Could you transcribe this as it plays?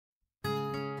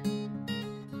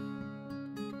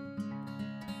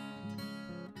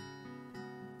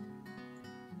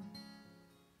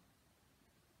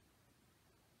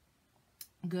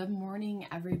Good morning,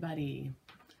 everybody.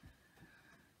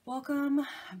 Welcome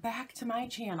back to my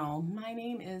channel. My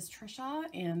name is Trisha,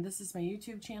 and this is my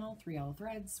YouTube channel, 3 Yellow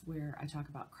Threads, where I talk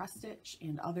about cross stitch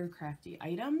and other crafty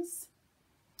items.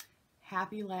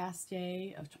 Happy last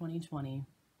day of 2020.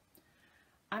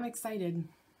 I'm excited.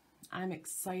 I'm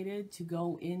excited to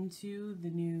go into the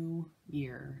new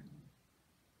year.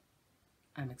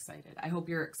 I'm excited. I hope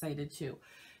you're excited too.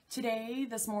 Today,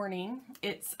 this morning,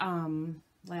 it's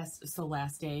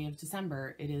last day of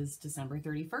December. It is December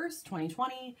 31st,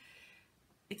 2020.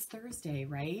 It's Thursday,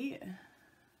 right?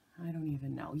 I don't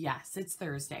even know. Yes, it's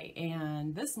Thursday.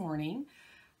 And this morning,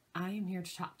 I am here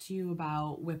to talk to you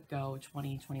about WIPGO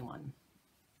 2021.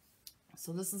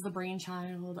 So this is the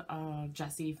brainchild of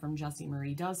Jessie from Jessie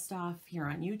Marie Does Stuff here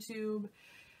on YouTube.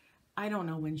 I don't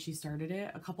know when she started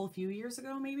it, a few years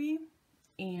ago maybe.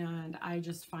 And I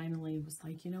just finally was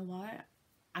like, you know what?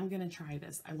 I'm going to try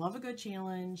this. I love a good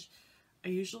challenge. I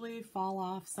usually fall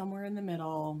off somewhere in the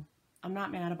middle. I'm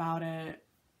not mad about it.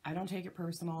 I don't take it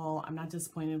personal. I'm not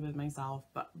disappointed with myself,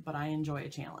 but I enjoy a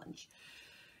challenge.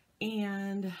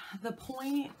 And the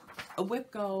point, a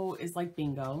WIPGO is like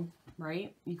bingo,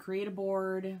 right? You create a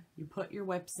board, you put your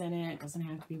whips in it. It doesn't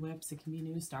have to be whips. It can be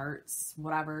new starts,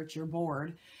 whatever. It's your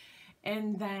board.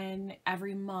 And then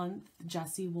every month,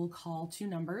 Jessie will call 2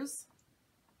 numbers.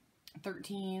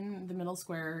 13, the middle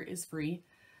square, is free.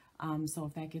 So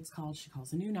if that gets called, she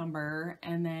calls a new number.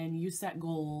 And then you set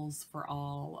goals for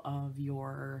all of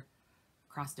your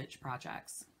cross-stitch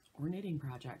projects, or knitting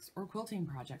projects, or quilting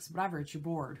projects, whatever. It's your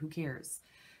board. Who cares?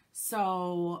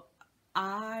 So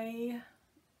I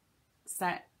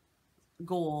set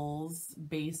goals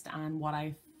based on what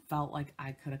I felt like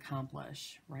I could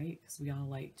accomplish, right? Because we all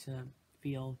like to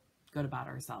feel good about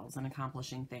ourselves and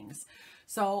accomplishing things.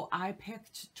 So I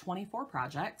picked 24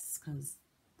 projects because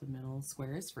the middle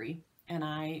square is free, and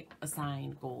I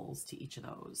assigned goals to each of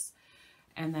those.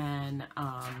 And then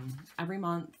every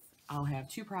month I'll have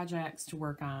 2 projects to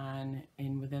work on,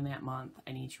 and within that month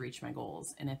I need to reach my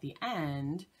goals. And at the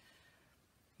end,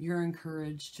 you're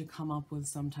encouraged to come up with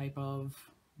some type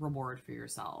of reward for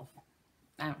yourself.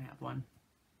 I don't have one.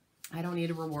 I don't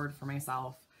need a reward for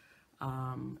myself.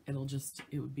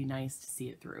 It would be nice to see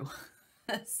it through.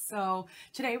 So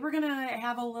today we're going to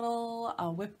have a little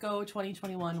WIPGO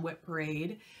 2021 WIP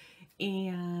parade,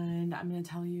 and I'm going to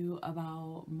tell you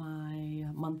about my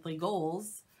monthly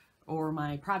goals, or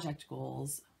my project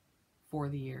goals, for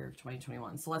the year of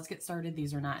 2021. So let's get started.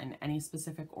 These are not in any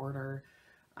specific order.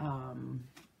 I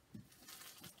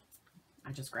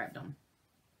just grabbed them.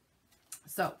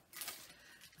 So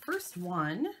first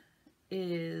one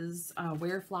is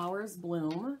Where Flowers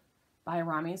Bloom by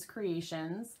Rami's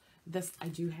Creations. This I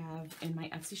do have in my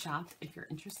Etsy shop if you're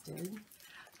interested.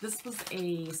 This was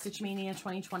a Stitch Mania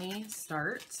 2020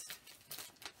 start,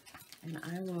 and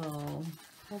I will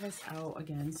pull this out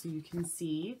again so you can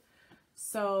see.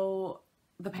 So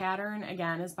the pattern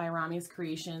again is by Rami's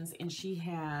Creations, and she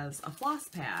has a floss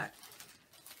pack.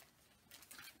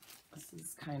 This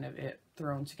is kind of it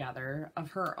thrown together,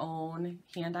 of her own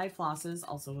hand-dyed flosses,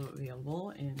 also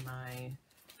available in my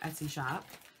Etsy shop.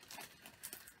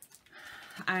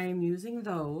 I'm using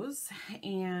those,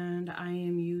 and I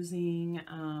am using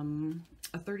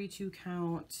a 32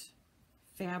 count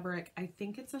fabric. I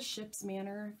think it's a Ship's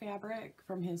Manor fabric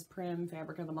from his Prim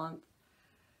Fabric of the Month,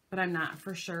 but I'm not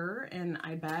for sure. And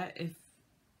I bet if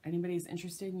anybody's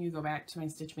interested and you go back to my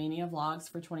Stitch Mania vlogs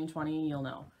for 2020, you'll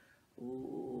know.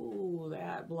 Ooh,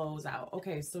 that blows out.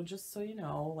 Okay, so just so you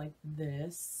know, like,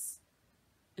 this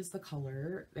is the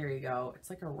color. There you go. It's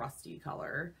like a rusty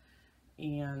color,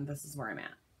 and this is where I'm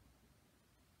at.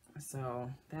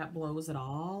 So that blows it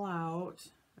all out.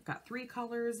 I've got 3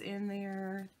 colors in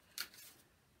there.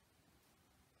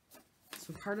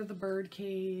 So part of the bird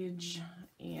cage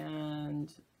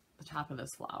and the top of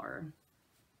this flower.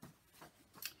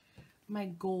 My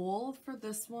goal for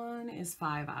this one is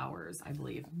 5 hours, I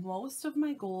believe. Most of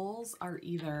my goals are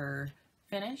either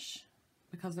finish,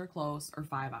 because they're close, or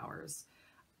 5 hours.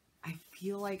 I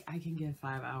feel like I can give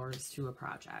 5 hours to a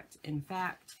project. In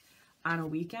fact, on a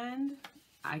weekend,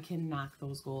 I can knock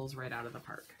those goals right out of the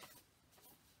park.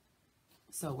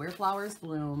 So Where Flowers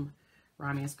Bloom,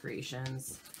 Rami's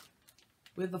Creations,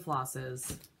 with the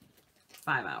flosses,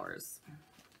 5 hours.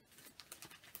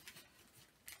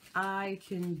 I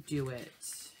can do it.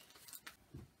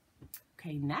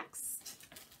 Okay, next.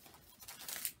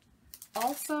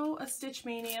 Also a Stitch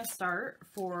Mania start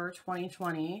for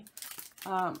 2020.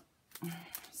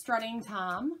 Strutting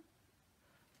Tom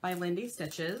by Lindy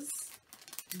Stitches.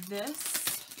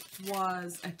 This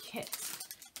was a kit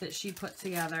that she put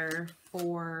together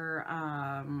for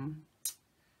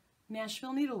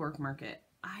Nashville Needlework Market.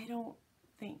 I don't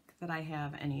think that I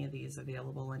have any of these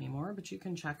available anymore, but you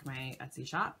can check my Etsy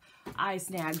shop. I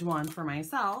snagged one for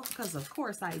myself because of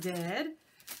course I did.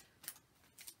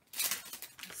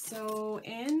 So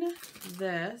in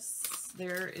this,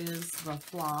 there is the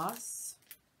floss.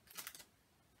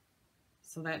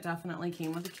 So that definitely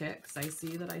came with a kit because I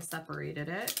see that I separated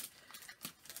it.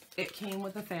 It came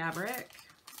with the fabric.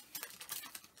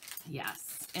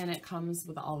 Yes, and it comes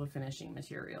with all the finishing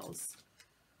materials.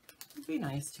 It'd be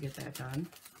nice to get that done.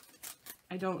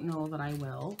 I don't know that I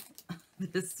will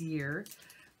this year,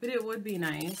 but it would be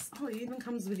nice. Oh, it even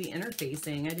comes with the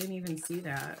interfacing. I didn't even see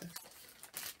that.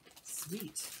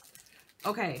 Sweet.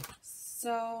 Okay,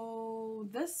 so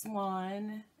this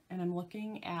one, and I'm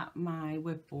looking at my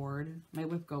whip board, my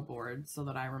WIPGO board, so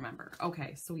that I remember.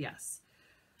 Okay, so yes,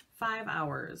 5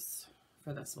 hours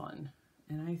for this one.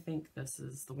 And I think this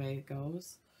is the way it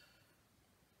goes.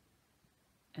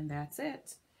 And that's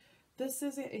it. This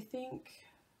is, I think,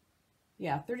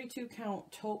 yeah, 32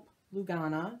 count taupe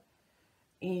Lugana.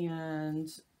 And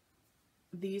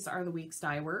these are the Weeks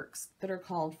dye works that are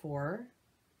called for.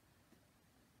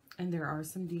 And there are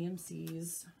some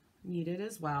DMCs needed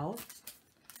as well.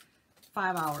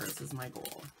 5 hours is my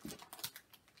goal.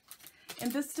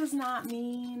 And this does not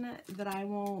mean that I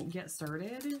won't get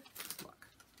started.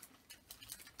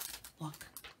 Look,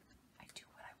 I do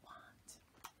what I want.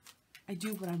 I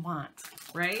do what I want,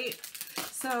 right?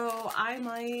 So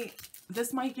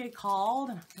this might get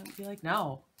called, and I'm gonna be like,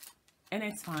 no, and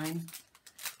it's fine.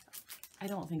 I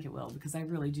don't think it will because I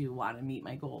really do want to meet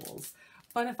my goals.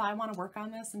 But if I want to work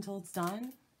on this until it's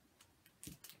done,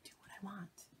 I do what I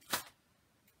want.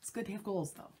 It's good to have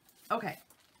goals though. Okay.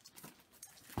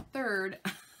 Third,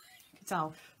 you can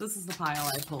tell this is the pile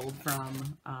I pulled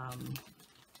from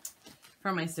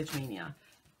my Stitch Mania.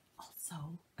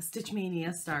 Also, a Stitch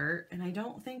Mania start, and I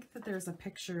don't think that there's a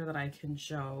picture that I can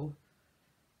show.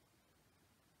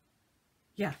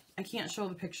 Yeah, I can't show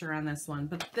the picture on this one,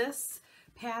 but this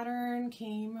pattern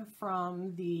came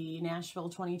from the Nashville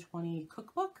 2020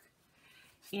 cookbook,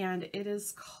 and it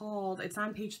is called, it's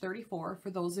on page 34 for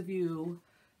those of you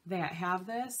that have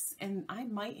this, and I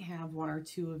might have 1 or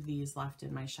 2 of these left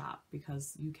in my shop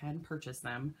because you can purchase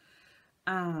them.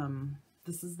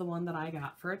 This is the one that I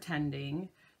got for attending.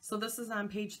 So this is on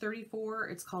page 34.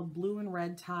 It's called Blue and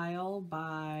Red Tile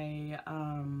by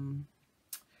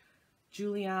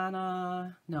Julia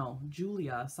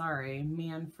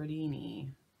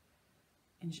Manfredini.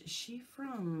 And is she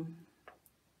from,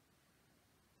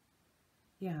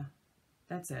 yeah,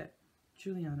 that's it.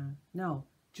 Julia.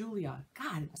 God,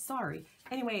 I'm sorry.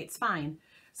 Anyway, it's fine.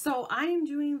 So I'm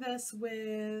doing this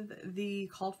with the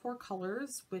called for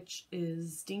colors, which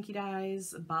is Dinky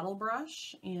Dye's Bottle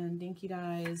Brush and Dinky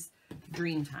Dye's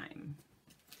Dreamtime.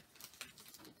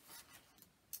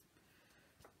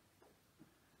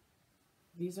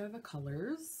 These are the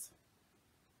colors.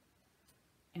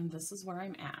 And this is where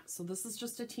I'm at. So this is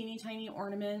just a teeny tiny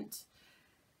ornament.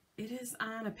 It is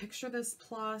on a Picture This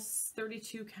Plus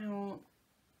 32 count.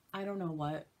 I don't know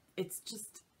what. It's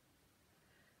just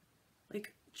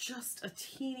like just a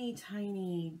teeny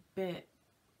tiny bit,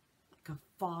 like a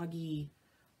foggy,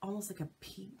 almost like a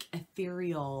pink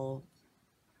ethereal.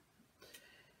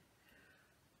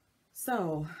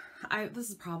 So this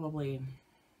is probably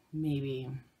maybe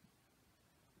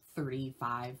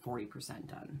 35–40%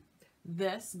 done.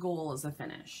 This goal is a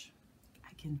finish.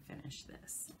 I can finish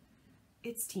this.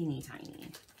 It's teeny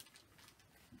tiny.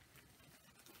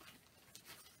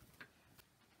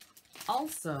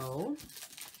 Also,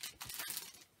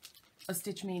 a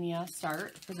Stitch Mania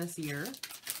start for this year,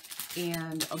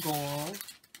 and a goal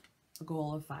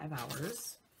of 5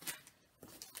 hours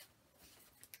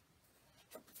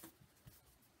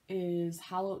is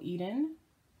Hollow Eden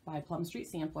by Plum Street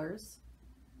Samplers.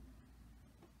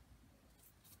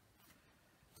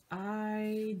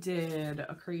 I did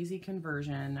a crazy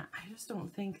conversion. I just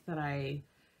don't think that I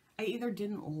either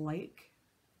didn't like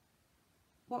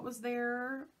what was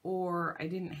there, or I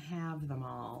didn't have them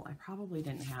all. I probably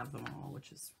didn't have them all,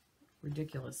 which is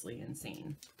ridiculously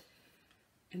insane.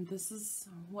 And this is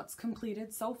what's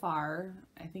completed so far.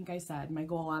 I think I said my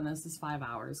goal on this is 5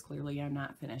 hours. Clearly I'm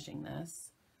not finishing this,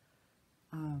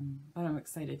 but I'm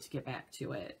excited to get back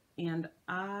to it. And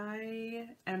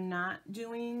I am not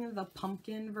doing the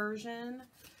pumpkin version.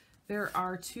 There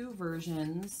are 2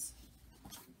 versions.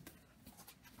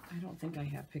 I don't think I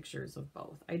have pictures of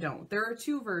both. I don't. There are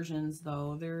 2 versions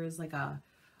though. There is like a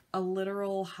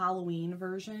literal Halloween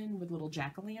version with little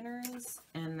jack-o'-lanterns,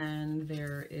 and then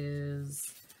there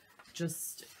is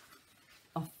just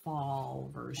a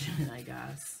fall version, I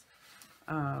guess.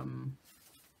 Or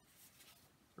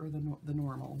or the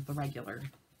normal, the regular.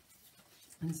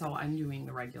 And so I'm doing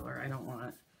the regular. I don't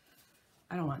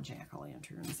want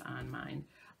jack-o'-lanterns on mine.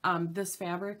 This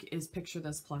fabric is Picture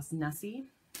This plus Nessie,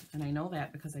 and I know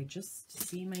that because I just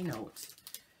see my note.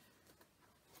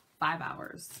 5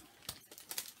 hours.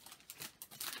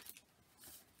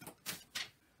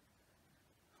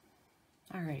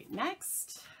 All right,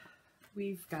 next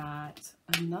we've got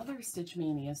another Stitch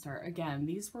Mania start. Again,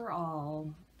 these were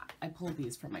all, I pulled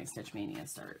these from my Stitch Mania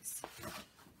starts.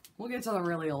 We'll get to the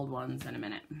really old ones in a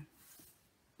minute.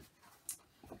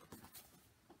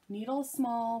 Needle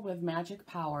Small with Magic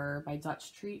Power by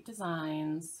Dutch Treat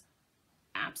Designs.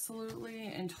 Absolutely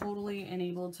and totally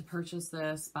enabled to purchase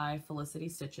this by Felicity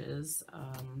Stitches,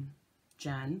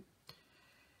 Jen.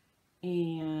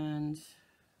 And,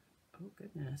 oh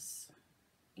goodness.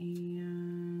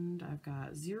 And I've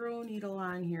got 0 needle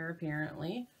on here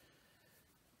apparently.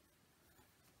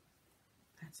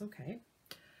 That's okay.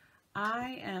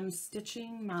 I am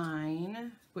stitching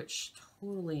mine, which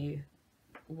totally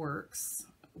works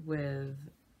with,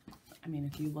 I mean,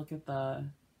 if you look at the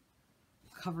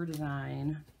cover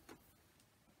design,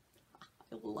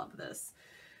 you'll love this.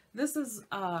 This is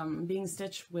being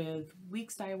stitched with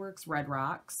Weeks Dye Works Red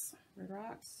Rocks. Red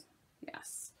Rocks?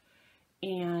 Yes.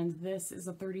 And this is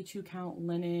a 32 count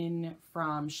linen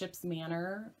from Ship's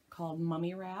Manor called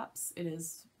Mummy Wraps. It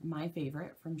is my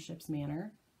favorite from Ship's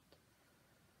Manor.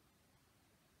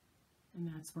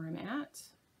 And that's where I'm at.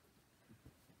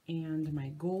 And my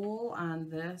goal on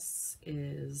this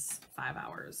is 5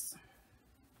 hours.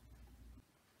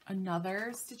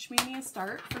 Another Stitch Mania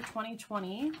start for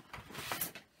 2020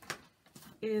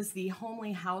 is the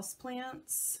Homely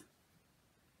Houseplants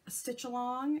Stitch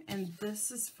Along, and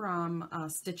this is from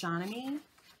Stitchonomy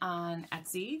on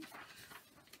Etsy.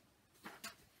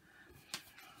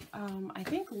 I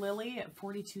think Lily at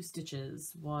 42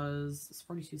 Stitches was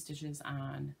 42 Stitches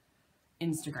on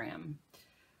Instagram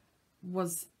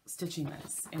was stitching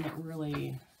this, and it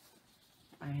really,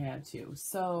 I had to.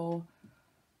 So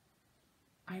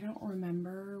I don't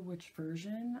remember which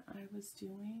version I was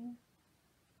doing.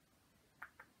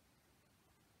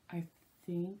 I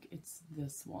think it's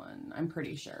this one. I'm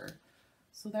pretty sure.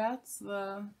 So that's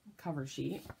the cover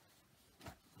sheet.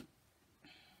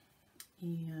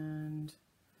 And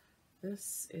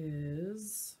this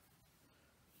is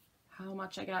how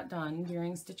much I got done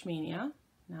during Stitch Mania.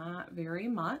 Not very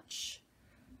much.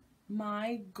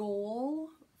 My goal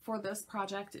for this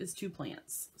project is 2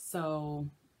 plants. So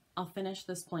I'll finish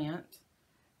this plant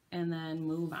and then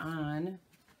move on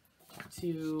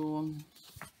to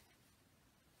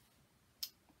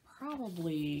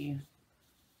probably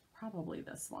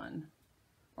this one.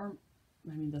 Or,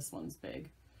 I mean, this one's big.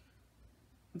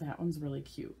 That one's really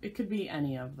cute. It could be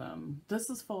any of them. This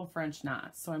is full of French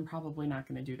knots, so I'm probably not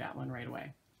going to do that one right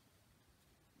away.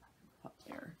 Up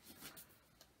there.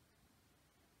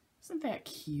 Isn't that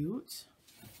cute?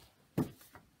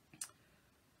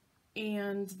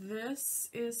 And this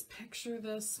is Picture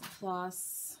This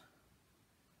plus,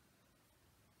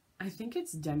 I think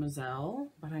it's Demoiselle,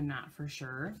 but I'm not for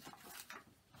sure.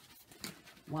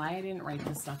 Why I didn't write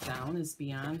this stuff down is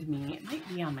beyond me. It might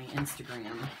be on my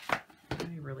Instagram.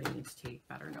 I really need to take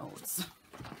better notes.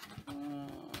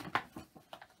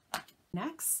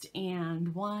 Next,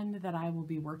 and one that I will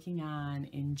be working on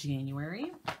in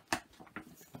January,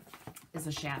 is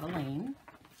a chatelaine.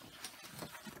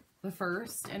 The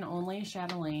first and only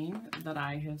chatelaine that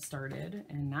I have started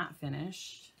and not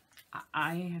finished.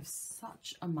 I have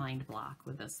such a mind block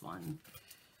with this one.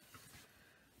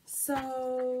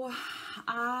 So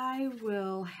I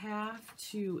will have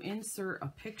to insert a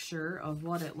picture of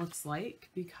what it looks like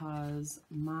because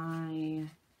my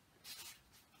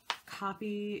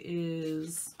copy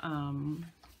is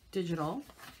digital,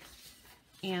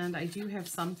 and I do have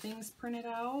some things printed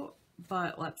out,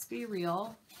 but let's be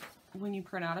real, when you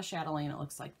print out a chatelaine, it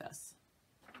looks like this.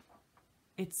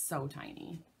 It's so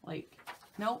tiny. Like,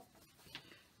 nope.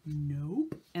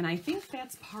 Nope. And I think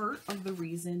that's part of the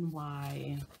reason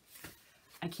why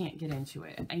I can't get into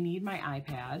it. I need my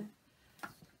iPad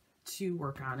to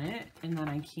work on it, and then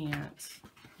I can't,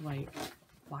 like,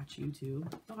 watch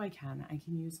YouTube. Though I can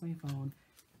use my phone.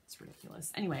 It's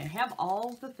ridiculous. Anyway, I have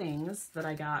all the things that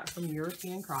I got from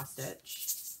European Cross Stitch,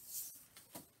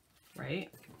 right?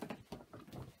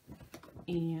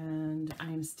 And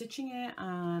I'm stitching it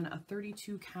on a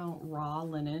 32 count raw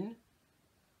linen.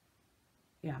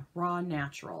 Yeah, raw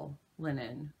natural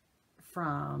linen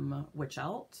from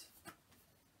Witchelt.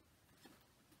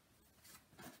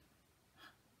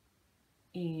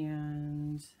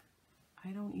 And I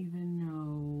don't even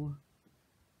know.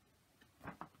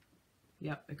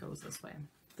 Yep, it goes this way.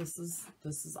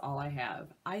 This is all I have.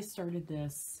 I started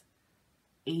this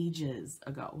ages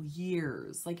ago,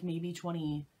 years, like maybe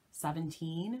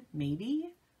 2017,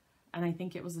 maybe. And I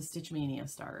think it was a Stitch Mania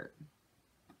start.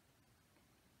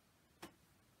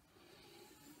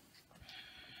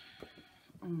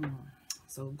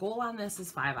 So goal on this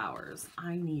is 5 hours.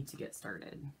 I need to get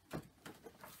started.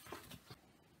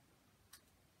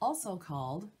 Also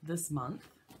called this month,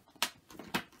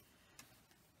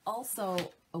 also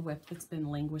a WIP that's been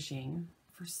languishing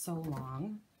for so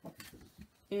long,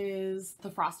 is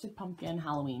the Frosted Pumpkin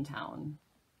Halloween Town.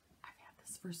 I've had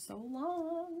this for so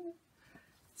long.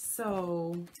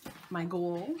 So my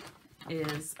goal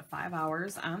is 5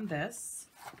 hours on this.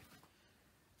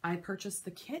 I purchased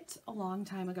the kit a long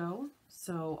time ago,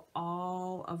 so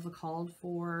all of the called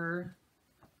for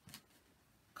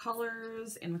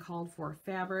colors and the called for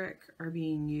fabric are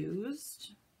being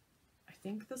used. I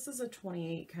think this is a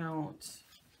 28 count,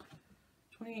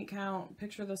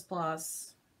 picture this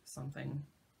plus something.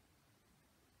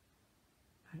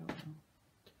 I don't know.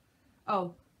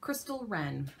 Oh, Crystal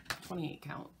Wren, 28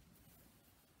 count.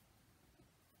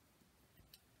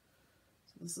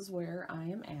 So this is where I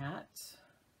am at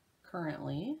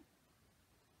currently.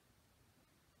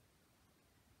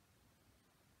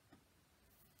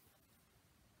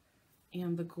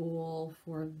 And the goal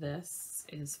for this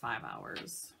is 5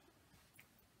 hours.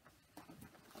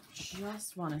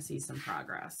 Just want to see some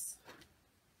progress.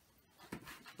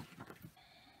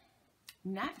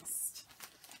 Next,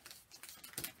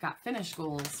 got finish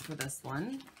goals for this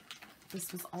one.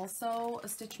 This was also a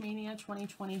Stitch Mania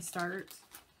 2020 start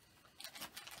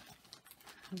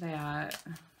that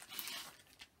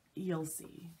you'll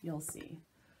see.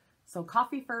 So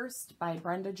Coffee First by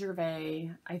Brenda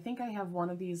Gervais. I think I have one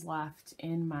of these left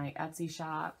in my Etsy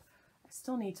shop. I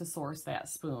still need to source that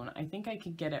spoon. I think I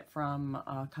could get it from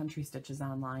Country Stitches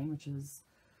Online, which is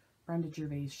Brenda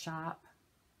Gervais' shop,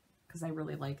 because I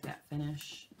really like that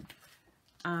finish.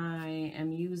 I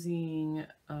am using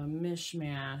a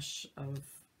mishmash of,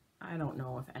 I don't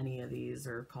know if any of these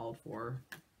are called for.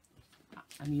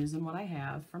 I'm using what I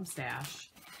have from Stash.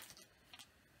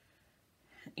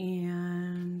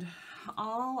 And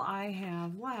all I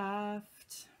have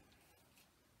left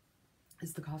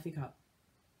is the coffee cup.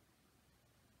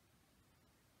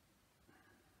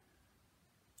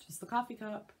 Just the coffee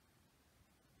cup.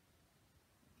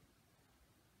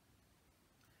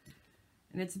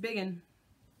 And it's a big one.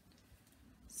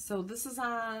 So this is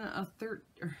on a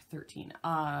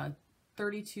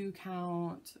 32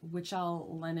 count,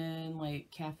 Wichelt linen, like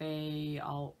cafe,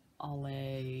 I'm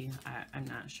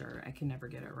not sure. I can never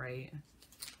get it right.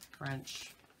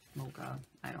 French, mocha,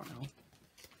 I don't know.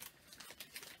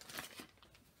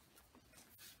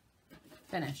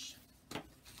 Finish.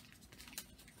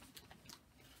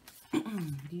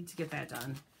 Need to get that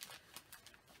done.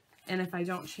 And if I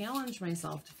don't challenge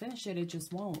myself to finish it, it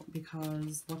just won't,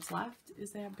 because what's left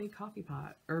is that big coffee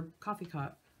pot, or coffee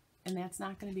cup, and that's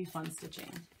not going to be fun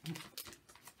stitching.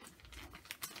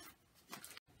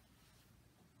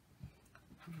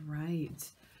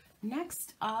 Right.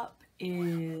 Next up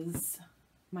is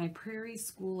my Prairie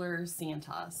Schooler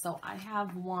Santa. So I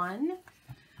have one,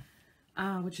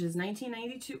 which is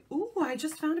 1992. Ooh, I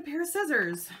just found a pair of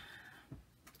scissors.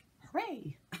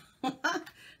 Hooray.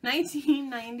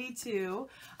 1992.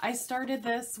 I started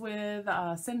this with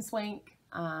Sim Swank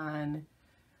on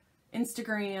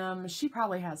Instagram. She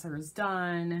probably has hers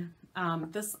done.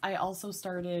 This I also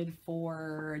started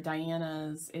for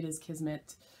Diana's It Is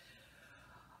Kismet,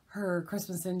 her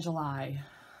Christmas in July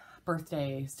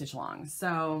birthday stitch along.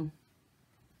 So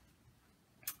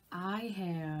I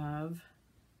have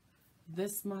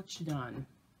this much done.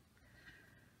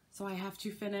 So I have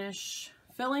to finish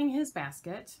filling his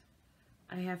basket.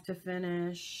 I have to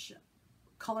finish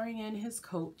coloring in his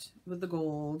coat with the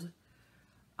gold.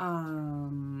 Oh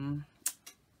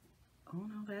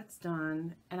no, that's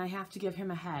done. And I have to give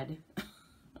him a head.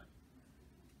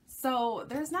 So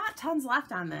there's not tons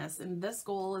left on this, and this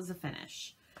goal is a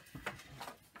finish.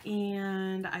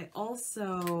 And I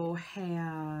also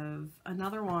have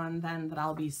another one then that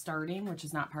I'll be starting, which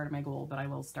is not part of my goal, but I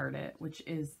will start it, which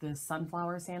is the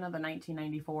Sunflower Santa, the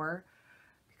 1994,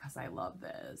 because I love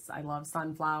this. I love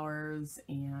sunflowers,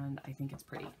 and I think it's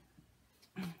pretty.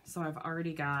 So I've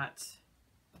already got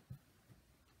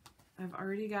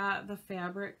the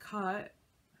fabric cut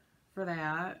for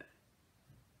that.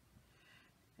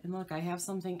 And look, I have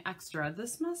something extra.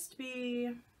 This must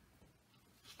be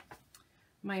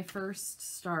my first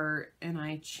start, and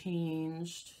I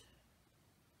changed.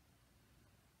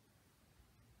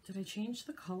 Did I change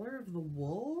the color of the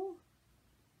wool?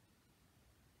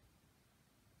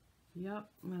 Yep,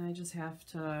 and I just have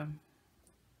to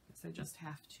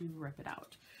rip it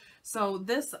out. So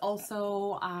this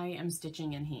also I am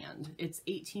stitching in hand. It's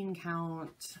 18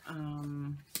 count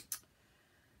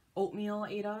oatmeal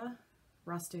Aida,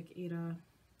 rustic Aida.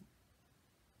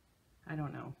 I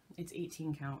don't know. It's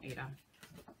 18 count Aida.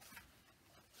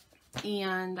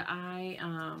 And I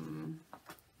am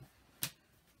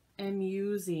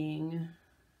using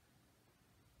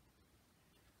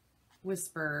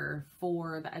Whisper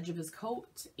for the edge of his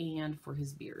coat and for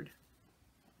his beard.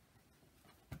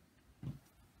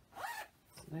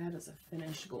 So that is a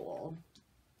finish goal.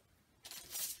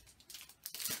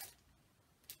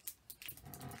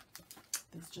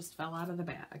 This just fell out of the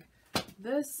bag.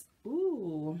 This,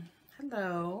 ooh,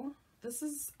 hello. This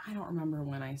is, I don't remember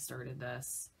when I started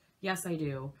this. Yes, I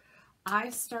do. I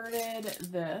started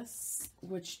this,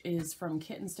 which is from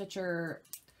Kitten Stitcher.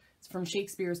 It's from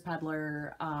Shakespeare's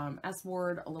Peddler. S.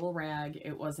 Ward, A Little Rag.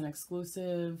 It was an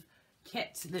exclusive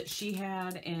kit that she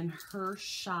had in her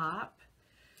shop.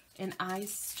 And I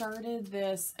started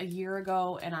this a year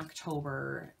ago in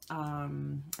October.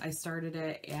 I started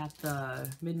it at the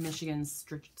Mid-Michigan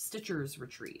Stitchers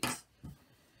Retreat.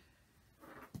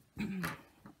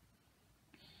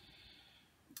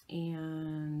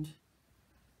 And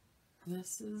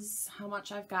this is how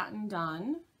much I've gotten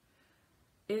done.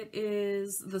 It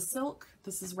is the silk.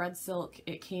 This is red silk.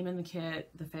 It came in the kit.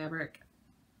 The fabric,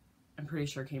 I'm pretty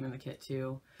sure came in the kit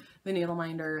too. The needle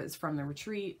minder is from the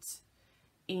retreat.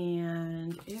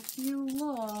 And if you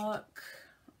look,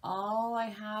 all I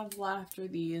have left are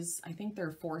these, I think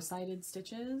they're 4-sided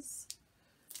stitches.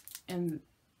 And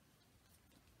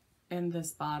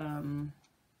this bottom,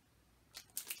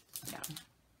 yeah.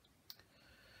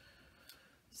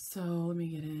 So let me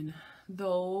get in.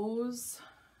 Those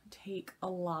take a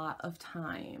lot of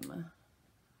time.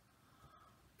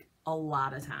 A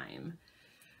lot of time.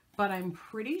 But I'm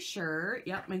pretty sure,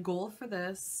 yep, my goal for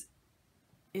this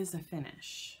is a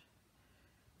finish.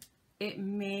 It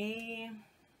may,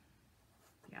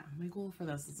 yeah, my goal for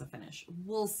this is a finish.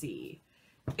 We'll see.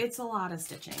 It's a lot of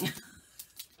stitching.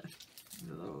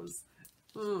 Those.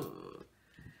 Ooh.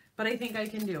 But I think I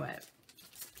can do it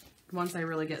once I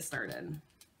really get started.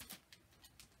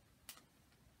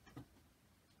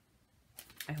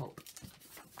 I hope.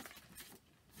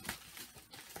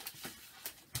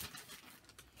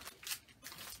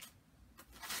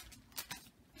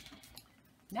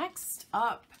 Next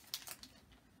up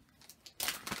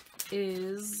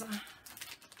is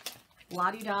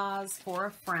Lottie Da's for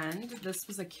a Friend. This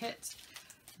was a kit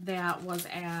that was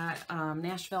at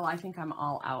Nashville. I think I'm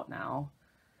all out now.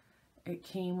 It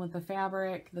came with the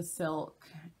fabric, the silk,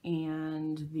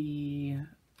 and the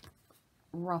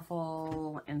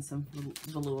ruffle and some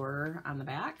velour on the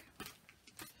back.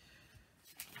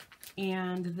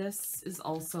 And this is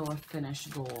also a finish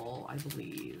goal, I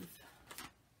believe.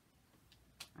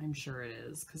 I'm sure it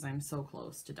is because I'm so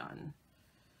close to done.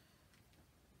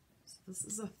 So this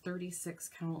is a 36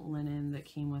 count linen that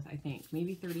came with, I think,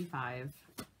 maybe 35.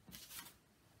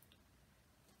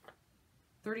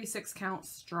 36 count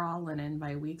straw linen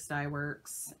by Weeks Dye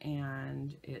Works,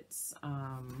 and it's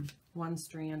 1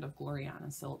 strand of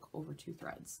Gloriana silk over 2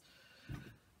 threads.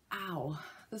 Ow,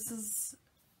 this is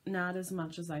not as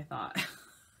much as I thought.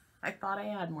 I thought I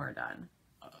had more done.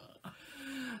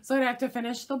 So I'd have to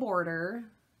finish the border.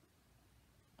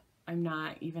 I'm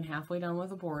not even halfway done with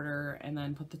the border, and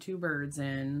then put the 2 birds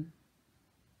in,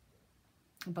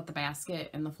 but the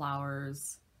basket and the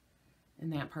flowers,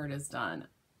 and that part is done.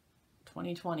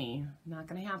 2020, not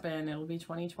going to happen. It'll be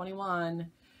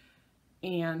 2021.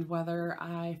 And whether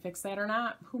I fix that or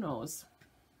not, who knows?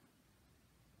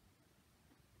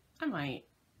 I might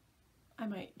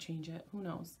change it. Who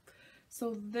knows?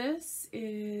 So this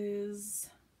is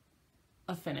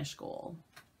a finish goal.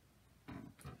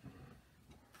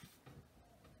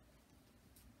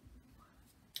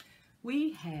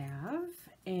 We have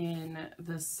in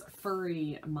this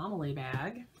furry Momole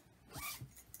bag.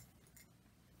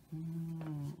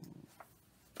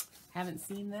 Haven't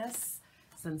seen this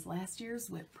since last year's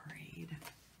WIP parade.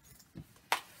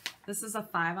 This is a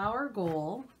 5-hour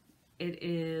goal. It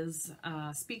is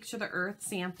Speak to the Earth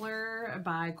sampler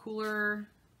by Cooler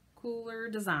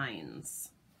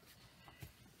Designs.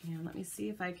 And let me see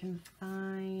if I can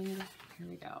find, here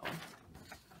we go.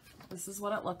 This is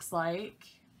what it looks like.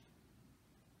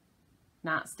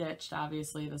 Not stitched,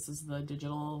 obviously. This is the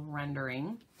digital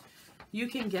rendering. You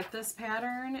can get this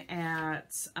pattern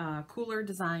at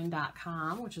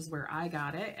coolerdesign.com, which is where I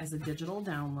got it as a digital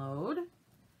download.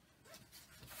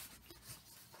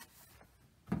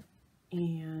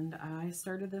 And I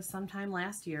started this sometime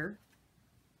last year.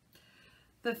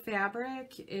 The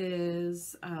fabric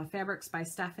is Fabrics by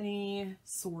Stephanie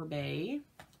Sorbet.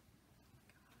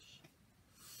 Gosh,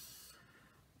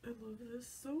 I love this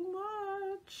so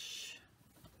much.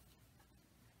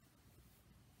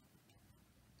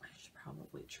 I should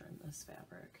probably trim this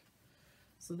fabric.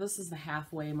 So this is the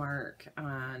halfway mark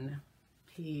on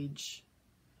page,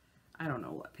 I don't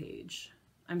know what page.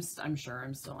 I'm sure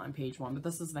I'm still on page 1, but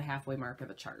this is the halfway mark of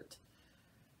the chart.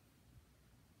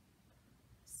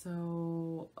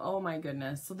 So, oh my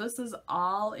goodness. So this is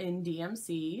all in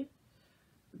DMC.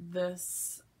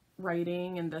 This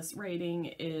writing and this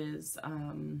writing is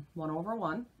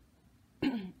 1/1.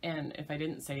 And if I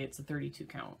didn't say, it's a 32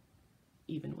 count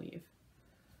even weave.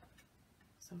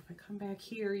 So if I come back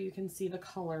here, you can see the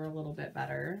color a little bit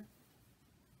better.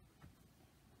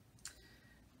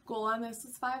 Goal on this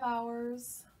is 5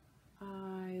 hours.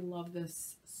 I love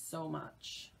this so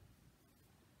much.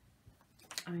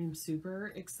 I'm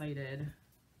super excited.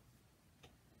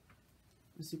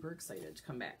 I'm super excited to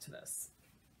come back to this.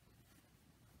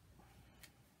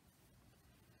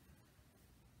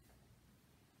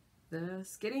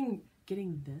 Getting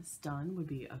this done would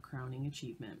be a crowning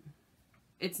achievement.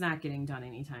 It's not getting done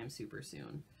anytime super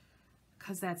soon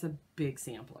because that's a big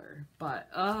sampler, but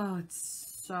oh,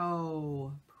 it's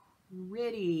so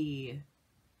pretty.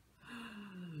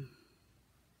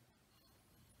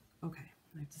 Okay,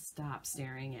 I have to stop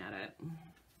staring at it.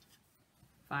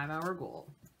 5-hour goal.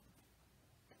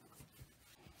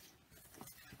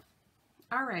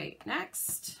 All right,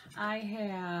 next I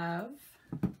have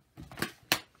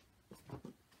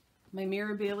my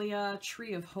Mirabilia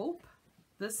Tree of Hope.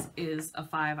 This is a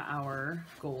 5-hour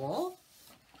goal.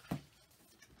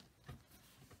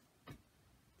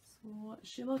 So what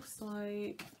she looks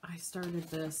like, I started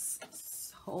this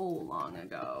so long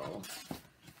ago.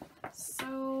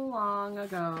 So long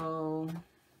ago.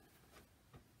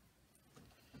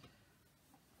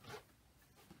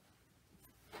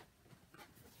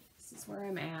 This is where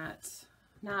I'm at.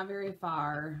 Not very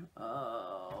far.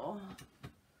 Oh.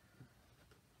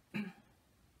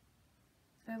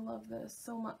 I love this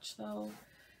so much though.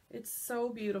 It's so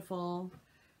beautiful.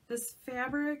 This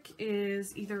fabric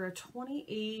is either a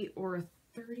 28 or a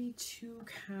 32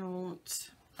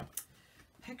 count.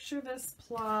 Picture this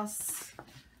plus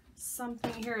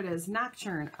something. Here it is,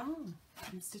 Nocturne. Oh,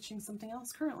 I'm stitching something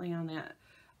else currently on that.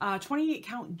 28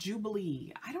 count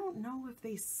Jubilee. I don't know if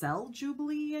they sell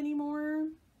Jubilee anymore,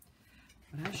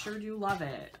 but I sure do love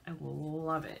it. I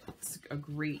love it. It's a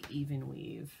great even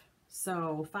weave.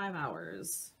 So 5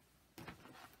 hours.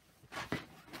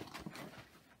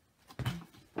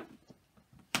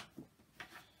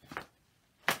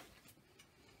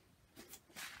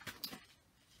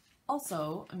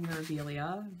 Also, a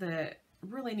Mirabilia that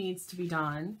really needs to be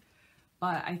done,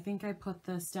 but I think I put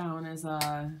this down as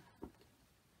a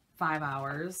 5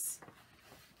 hours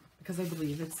because I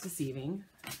believe it's deceiving,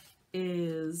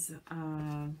 is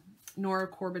Nora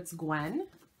Corbett's Gwen.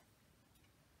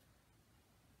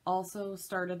 Also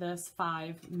started this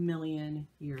 5 million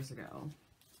years ago.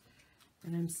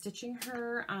 And I'm stitching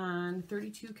her on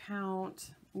 32 count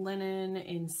linen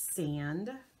in sand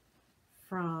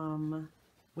from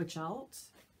WIPGO.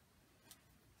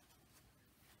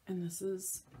 And this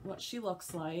is what she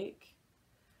looks like.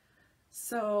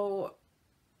 So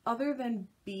other than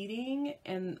beading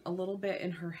and a little bit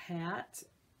in her hat,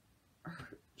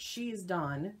 she's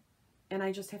done. And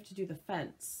I just have to do the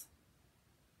fence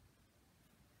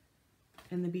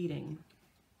and the beading.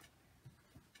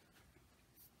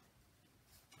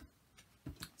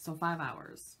 So 5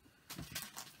 hours.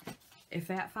 If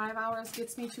that 5 hours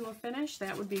gets me to a finish,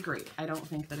 that would be great. I don't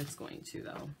think that it's going to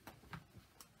though.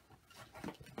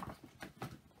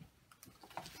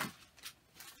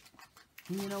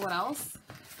 And you know what else?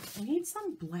 I need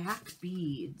some black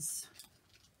beads.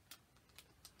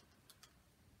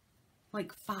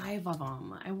 Like 5 of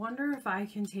them. I wonder if I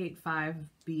can take 5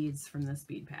 beads from this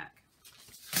bead pack.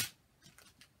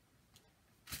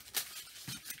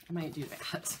 I might do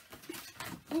that.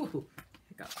 Ooh,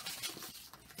 hiccup.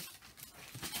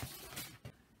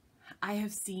 I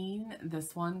have seen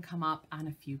this one come up on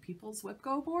a few people's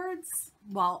WIPGO boards.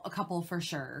 Well, a couple for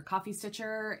sure. Coffee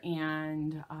Stitcher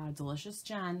and Delicious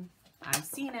Jen. I've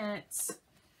seen it.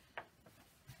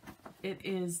 It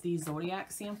is the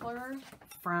Zodiac sampler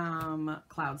from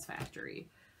Clouds Factory.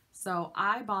 So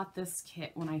I bought this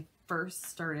kit when I first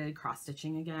started cross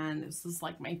stitching again. This was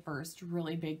like my first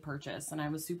really big purchase and I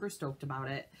was super stoked about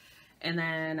it. And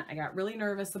then I got really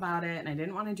nervous about it and I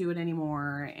didn't want to do it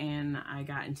anymore and I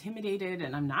got intimidated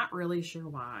and I'm not really sure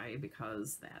why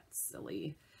because that's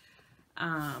silly.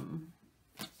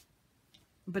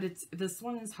 but this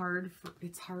one is hard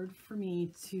for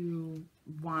me to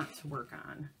want to work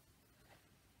on.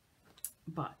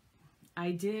 But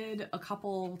I did a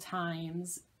couple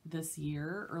times this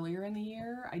year, earlier in the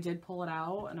year, I did pull it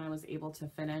out and I was able to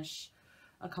finish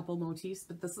a couple motifs,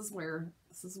 but this is where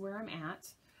I'm at.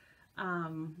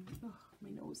 Oh, my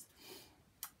nose.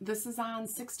 This is on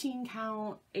 16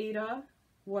 count Ada,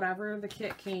 whatever the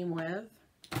kit came with.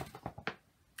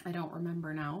 I don't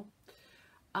remember now.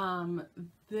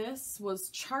 This was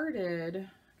charted,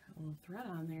 got a little thread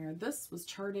on there. This was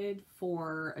charted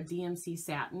for a DMC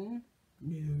satin.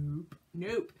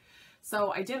 Nope.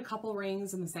 So I did a couple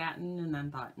rings in the satin and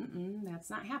then thought, that's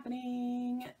not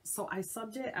happening. So I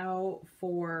subbed it out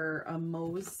for a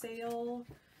Moe's sale.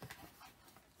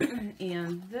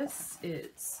 And this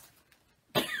is,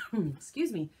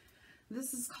 excuse me,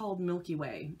 this is called Milky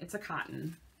Way. It's a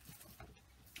cotton.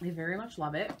 I very much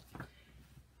love it.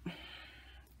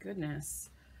 Goodness.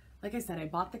 Like I said, I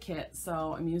bought the kit,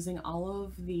 so I'm using all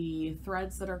of the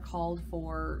threads that are called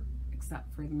for,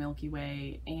 except for the Milky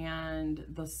Way, and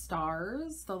the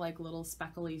stars, the like little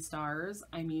speckly stars,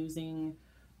 I'm using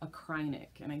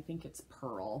acrylic, and I think it's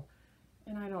pearl.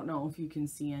 And I don't know if you can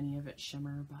see any of it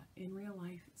shimmer, but in real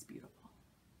life, it's beautiful.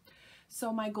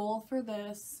 So my goal for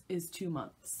this is 2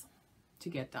 months to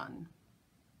get done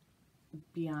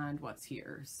beyond what's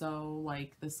here. So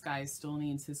like this guy still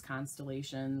needs his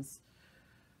constellations.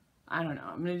 I don't know.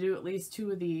 I'm going to do at least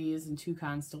 2 of these and 2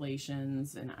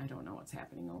 constellations, and I don't know what's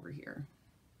happening over here.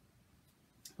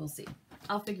 We'll see.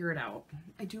 I'll figure it out.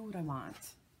 I do what I want.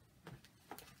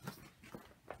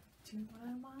 Do what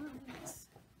I want.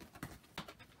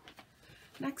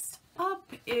 Next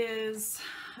up is,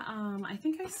 I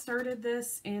think I started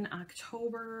this in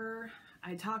October.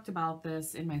 I talked about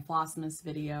this in my Flossmas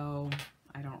video.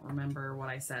 I don't remember what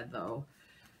I said though.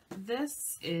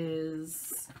 This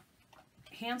is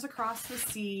Hands Across the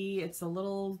Sea. It's a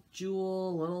little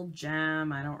jewel, little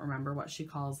gem. I don't remember what she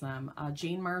calls them.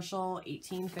 Jane Marshall,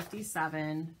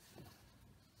 1857.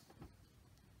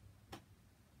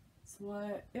 That's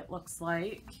what it looks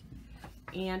like.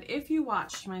 And if you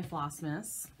watched my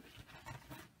Flossmas,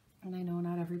 and I know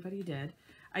not everybody did,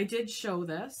 I did show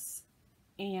this.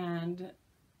 And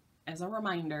as a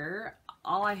reminder,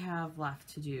 all I have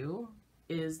left to do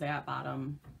is that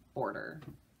bottom border.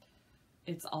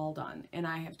 It's all done. And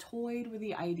I have toyed with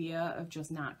the idea of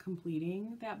just not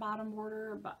completing that bottom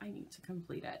border, but I need to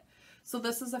complete it. So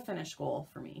this is a finish goal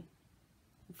for me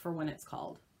for when it's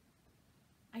called.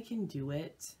 I can do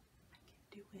it.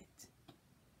 I can do it.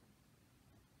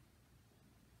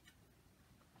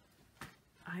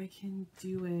 I can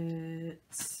do it.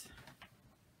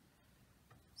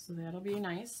 So that'll be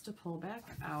nice to pull back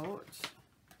out.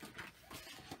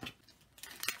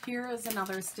 Here is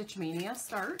another Stitch Mania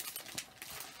start.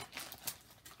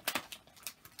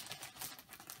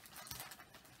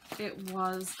 It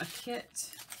was a kit.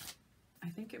 I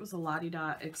think it was a Lottie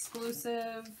Dot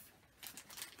exclusive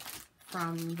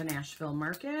from the Nashville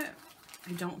Market.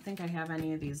 I don't think I have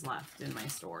any of these left in my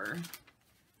store.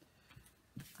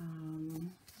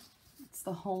 It's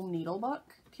the Home Needlebook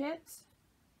kit.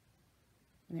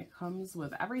 And it comes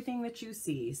with everything that you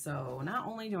see. So not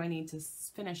only do I need to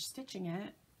finish stitching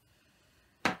it,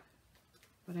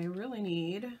 but I really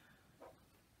need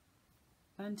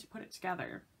then to put it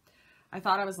together. I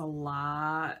thought I was a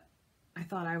lot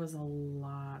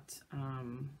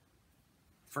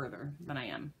further than I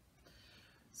am.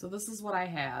 So this is what I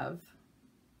have.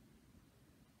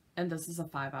 And this is a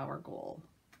 5-hour goal.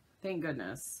 Thank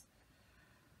goodness.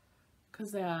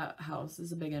 Because that house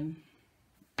is a big one.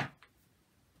 I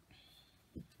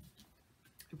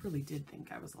really did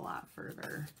think I was a lot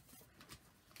further.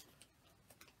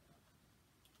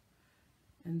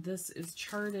 And this is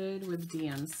charted with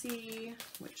DMC,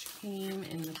 which came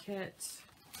in the kit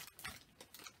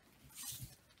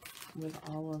with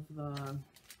all of the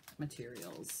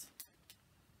materials.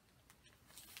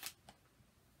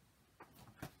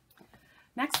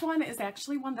 Next one is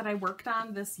actually one that I worked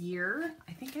on this year.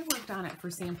 I think I worked on it for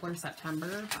Sampler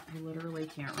September, but I literally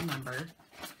can't remember.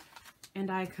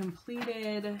 And I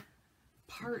completed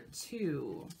part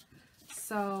 2.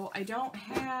 So I don't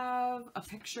have a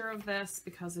picture of this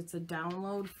because it's a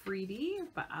download freebie,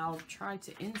 but I'll try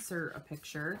to insert a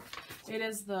picture. It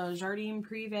is the Jardine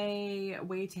Privé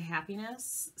Way to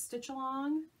Happiness stitch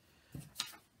along.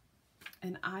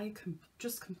 And I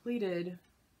just completed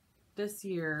this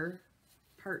year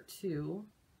part 2.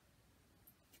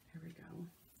 Here we go.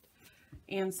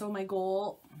 And so my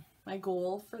goal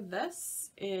for this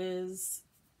is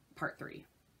part 3.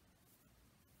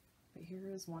 But here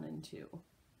is 1 and 2.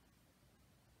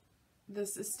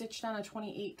 This is stitched on a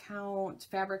 28 count,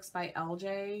 fabrics by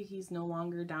LJ. He's no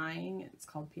longer dyeing. It's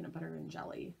called Peanut Butter and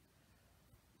Jelly.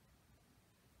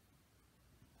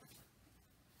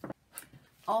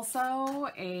 Also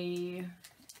a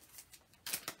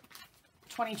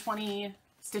 2020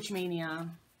 Stitch Mania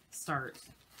start.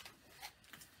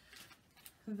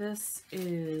 This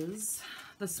is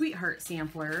the Sweetheart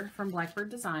sampler from Blackbird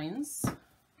Designs.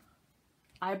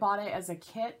 I bought it as a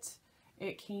kit.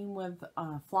 It came with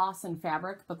floss and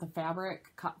fabric, but the fabric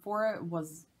cut for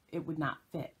it would not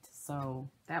fit. So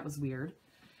that was weird.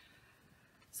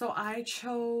 So I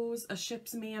chose a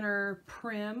Ship's Manor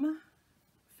Prim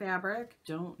fabric.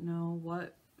 Don't know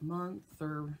what month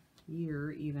or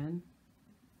year even.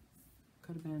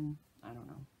 Could have been, I don't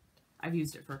know. I've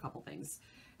used it for a couple things.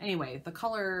 Anyway, the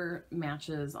color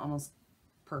matches almost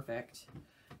perfect.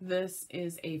 This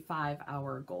is a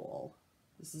 5-hour goal.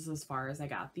 This is as far as I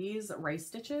got. These rice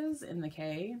stitches in the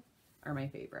K are my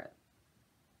favorite.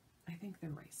 I think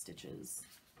they're rice stitches.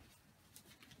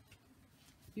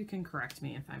 You can correct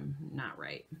me if I'm not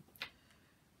right.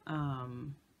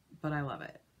 But I love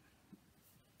it.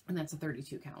 And that's a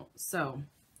 32 count. So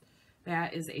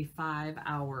that is a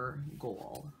 5-hour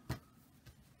goal.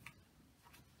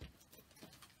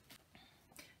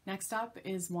 Next up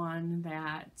is one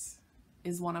that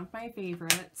is one of my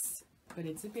favorites, but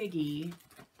it's a biggie.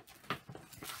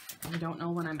 I don't know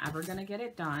when I'm ever going to get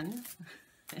it done.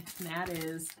 And that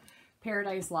is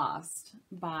Paradise Lost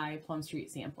by Plum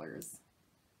Street Samplers.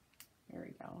 There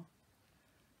we go.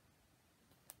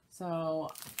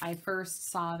 So I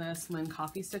first saw this when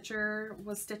Coffee Stitcher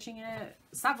was stitching it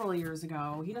several years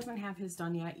ago. He doesn't have his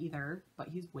done yet either, but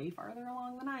he's way farther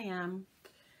along than I am.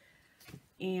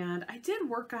 And I did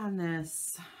work on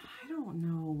this, I don't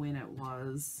know when it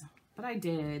was, but I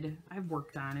did. I've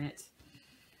worked on it.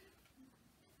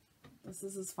 This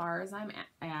is as far as I'm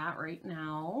at right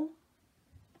now.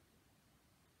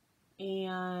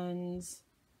 And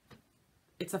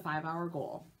it's a 5-hour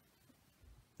goal.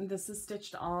 This is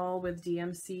stitched all with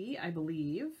DMC, I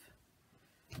believe.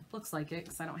 Looks like it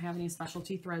because I don't have any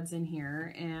specialty threads in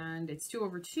here. And it's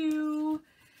 2/2.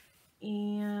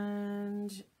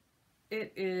 And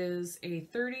it is a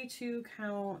 32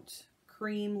 count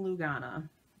cream Lugana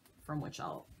from which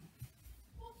I'll...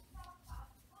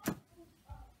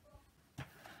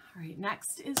 Alright,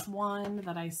 next is one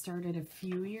that I started a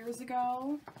few years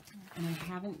ago and I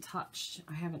haven't touched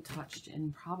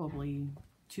in probably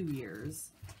 2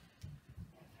 years.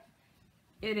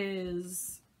 It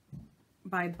is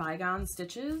by Bygone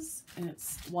Stitches and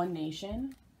it's One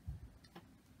Nation.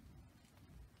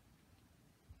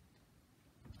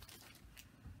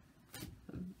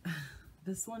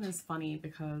 This one is funny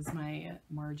because my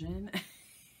margin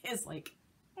is like,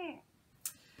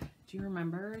 do you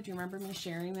remember me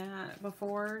sharing that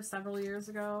before several years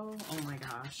ago? Oh my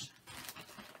gosh.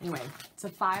 Anyway, it's a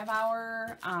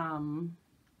 5-hour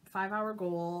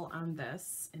goal on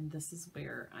this, and this is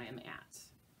where I am at.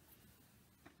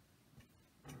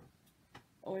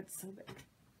 Oh, it's so big.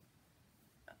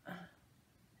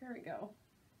 Here we go.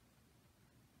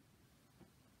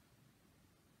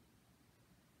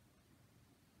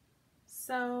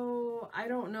 So I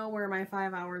don't know where my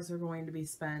 5 hours are going to be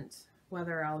spent,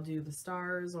 whether I'll do the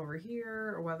stars over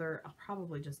here or whether I'll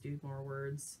probably just do more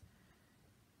words.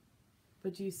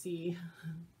 But you see,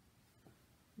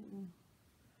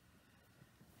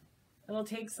 it'll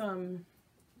take some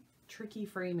tricky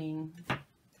framing,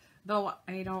 though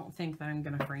I don't think that I'm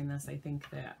going to frame this. I think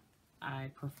that I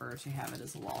prefer to have it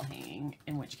as a wall hanging,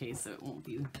 in which case it won't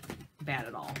be bad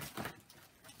at all.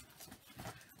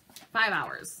 5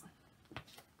 hours.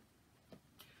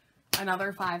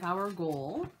 Another 5-hour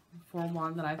goal for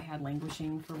one that I've had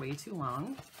languishing for way too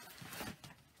long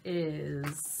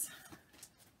is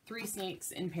Three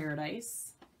Snakes in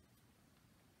Paradise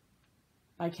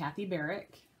by Kathy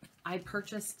Barrick. I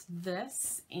purchased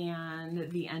this and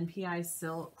the NPI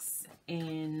silks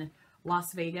in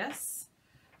Las Vegas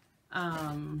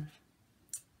at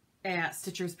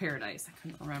Stitcher's Paradise. I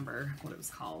couldn't remember what it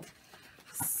was called.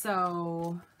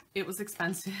 So it was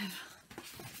expensive.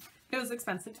 It was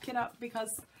expensive to kit up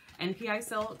because NPI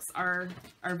silks are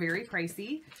very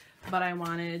pricey, but I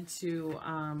wanted to,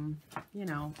 you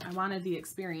know, I wanted the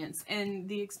experience, and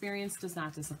the experience does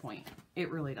not disappoint. It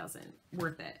really doesn't.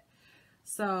 Worth it.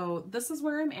 So this is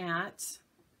where I'm at.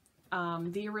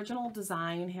 The original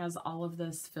design has all of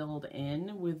this filled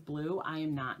in with blue. I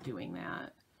am not doing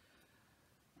that.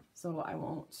 So I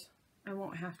won't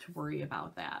have to worry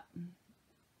about that.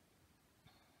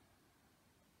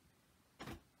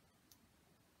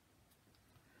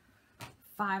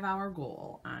 Five-hour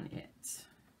goal on it.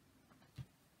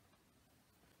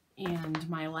 And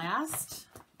my last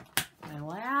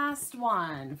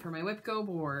one for my WIPGO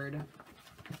board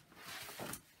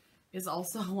is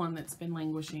also one that's been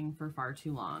languishing for far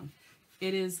too long.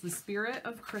 It is the Spirit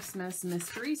of Christmas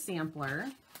Mystery Sampler.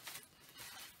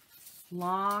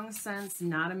 Long since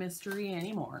not a mystery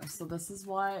anymore. So this is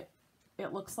what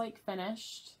it looks like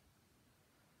finished.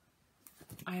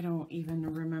 I don't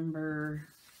even remember.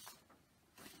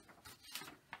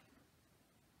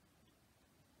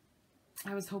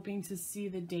 I was hoping to see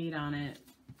the date on it.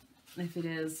 If it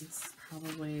is, it's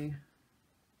probably,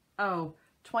 oh,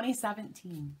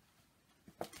 2017.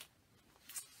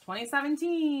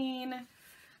 2017.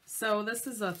 So this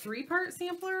is a 3-part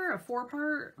sampler, a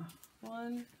 4-part,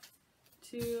 1,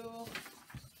 2,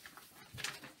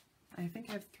 I think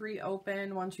I have 3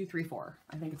 open, 1, 2, 3, 4.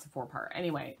 I think it's a 4-part.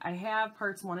 Anyway, I have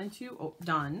parts 1 and 2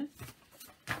 done.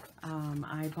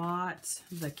 I bought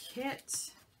the kit.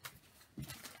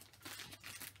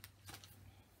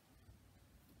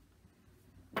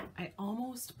 I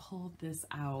almost pulled this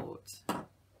out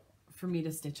for me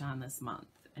to stitch on this month.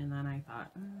 And then I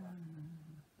thought,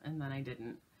 and then I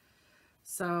didn't.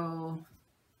 So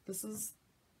this is,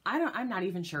 I'm not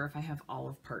even sure if I have all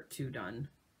of part 2 done.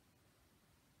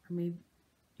 Or maybe,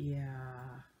 yeah,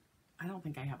 I don't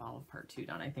think I have all of part 2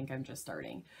 done. I think I'm just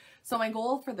starting. So my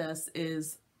goal for this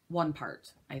is 1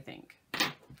 part, I think.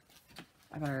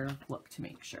 I better look to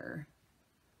make sure.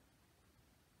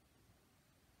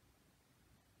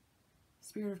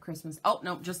 Spirit of Christmas. Oh,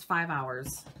 no, just 5 hours.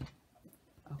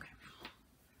 Okay.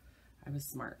 I was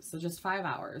smart. So just 5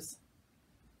 hours.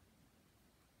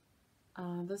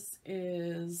 This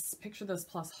is Picture This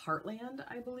plus Heartland,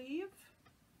 I believe.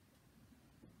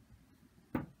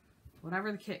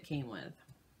 Whatever the kit came with.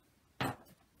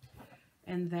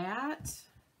 And that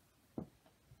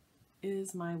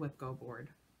is my WIPGO board.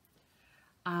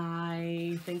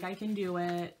 I think I can do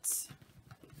it.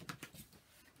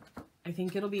 I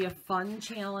think it'll be a fun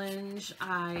challenge.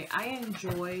 I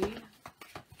enjoy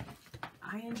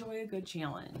a good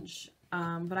challenge,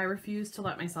 but I refuse to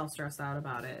let myself stress out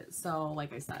about it. So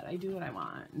like I said, I do what I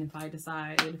want. And if I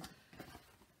decide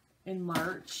in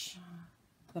March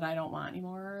that I don't want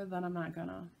anymore, then I'm not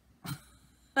gonna.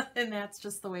 And that's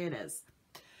just the way it is.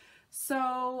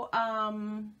 So,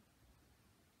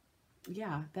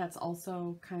 yeah, that's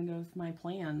also kind of my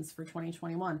plans for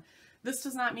 2021. This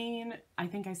does not mean, I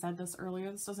think I said this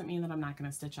earlier, this doesn't mean that I'm not going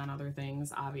to stitch on other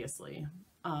things, obviously.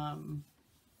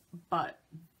 But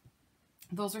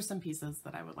those are some pieces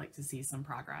that I would like to see some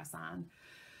progress on.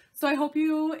 So I hope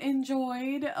you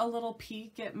enjoyed a little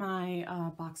peek at my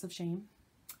box of shame,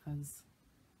 because,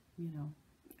 you know,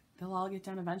 they'll all get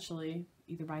done eventually,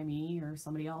 either by me or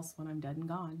somebody else when I'm dead and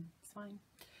gone. It's fine.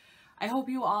 I hope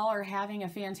you all are having a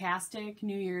fantastic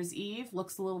New Year's Eve.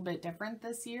 Looks a little bit different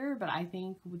this year, but I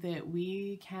think that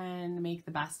we can make the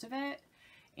best of it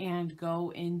and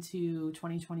go into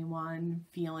 2021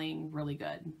 feeling really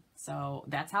good. So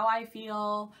that's how I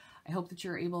feel. I hope that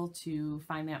you're able to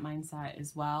find that mindset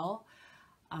as well.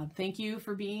 Thank you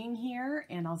for being here,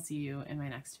 and I'll see you in my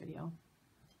next video.